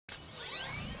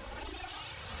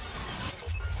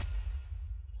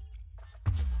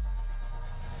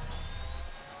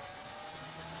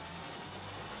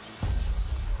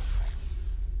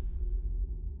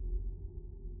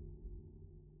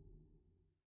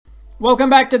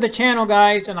Welcome back to the channel,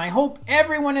 guys, and I hope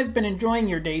everyone has been enjoying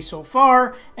your day so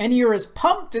far and you're as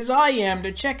pumped as I am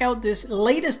to check out this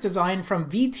latest design from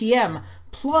VTM,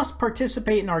 plus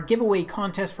participate in our giveaway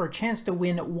contest for a chance to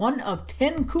win one of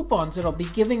 10 coupons that I'll be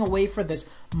giving away for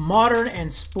this modern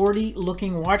and sporty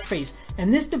looking watch face.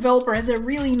 And this developer has a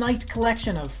really nice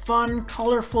collection of fun,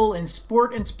 colorful, and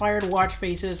sport inspired watch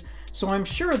faces, so I'm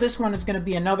sure this one is going to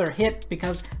be another hit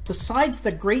because besides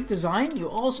the great design, you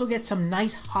also get some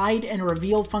nice hide and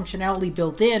reveal functionality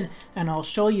built in, and I'll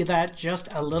show you that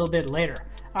just a little bit later.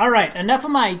 Alright, enough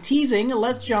of my teasing,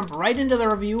 let's jump right into the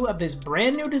review of this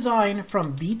brand new design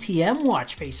from VTM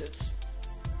Watchfaces.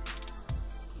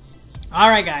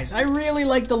 Alright guys, I really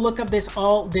like the look of this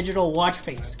all digital watch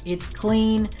face. It's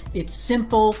clean, it's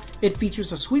simple, it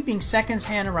features a sweeping seconds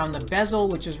hand around the bezel,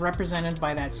 which is represented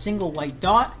by that single white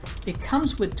dot. It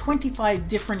comes with 25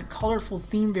 different colorful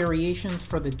theme variations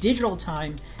for the digital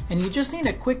time, and you just need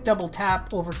a quick double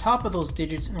tap over top of those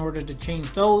digits in order to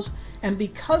change those. And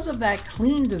because of that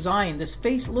clean design, this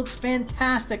face looks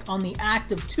fantastic on the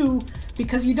Active 2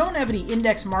 because you don't have any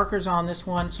index markers on this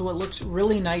one, so it looks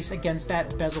really nice against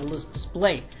that bezel-less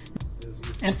display.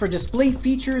 And for display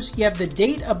features, you have the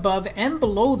date above and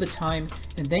below the time,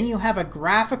 and then you have a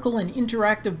graphical and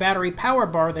interactive battery power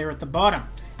bar there at the bottom.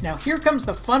 Now here comes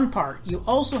the fun part. You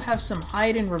also have some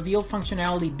hide and reveal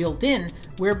functionality built in,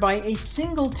 whereby a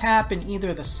single tap in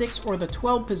either the 6 or the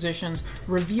 12 positions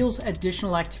reveals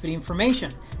additional activity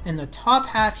information. In the top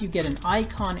half you get an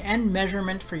icon and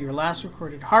measurement for your last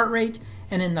recorded heart rate,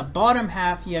 and in the bottom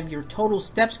half you have your total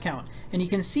steps count. And you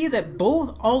can see that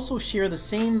both also share the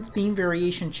same theme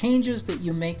variation changes that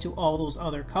you make to all those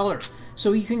other colors.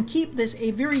 So you can keep this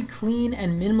a very clean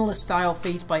and minimalist style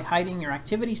face by hiding your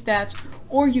activity stats,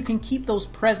 or you can keep those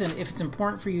present if it's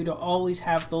important for you to always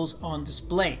have those on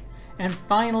display. And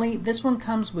finally, this one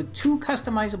comes with 2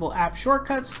 customizable app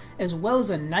shortcuts as well as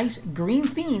a nice green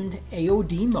themed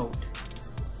AOD mode.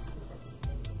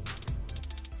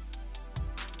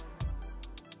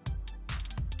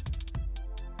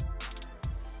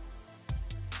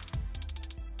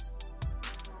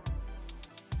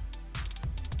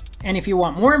 And if you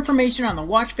want more information on the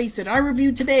watch face that I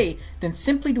reviewed today, then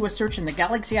simply do a search in the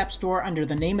Galaxy App Store under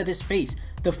the name of this face.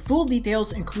 The full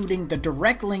details, including the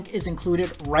direct link, is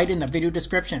included right in the video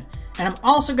description. And I'm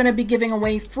also going to be giving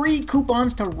away free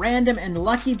coupons to random and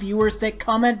lucky viewers that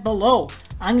comment below.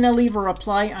 I'm going to leave a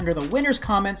reply under the winner's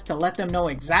comments to let them know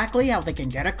exactly how they can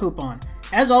get a coupon.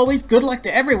 As always, good luck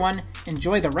to everyone,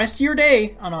 enjoy the rest of your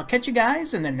day, and I'll catch you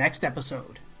guys in the next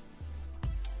episode.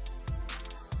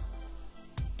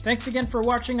 Thanks again for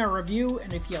watching our review,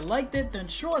 and if you liked it, then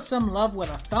show us some love with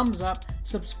a thumbs up,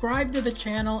 subscribe to the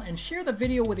channel, and share the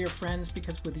video with your friends,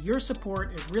 because with your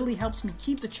support it really helps me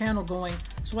keep the channel going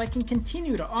so I can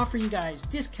continue to offer you guys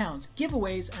discounts,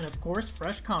 giveaways, and of course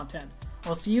fresh content.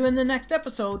 I'll see you in the next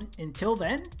episode. Until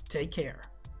then, take care.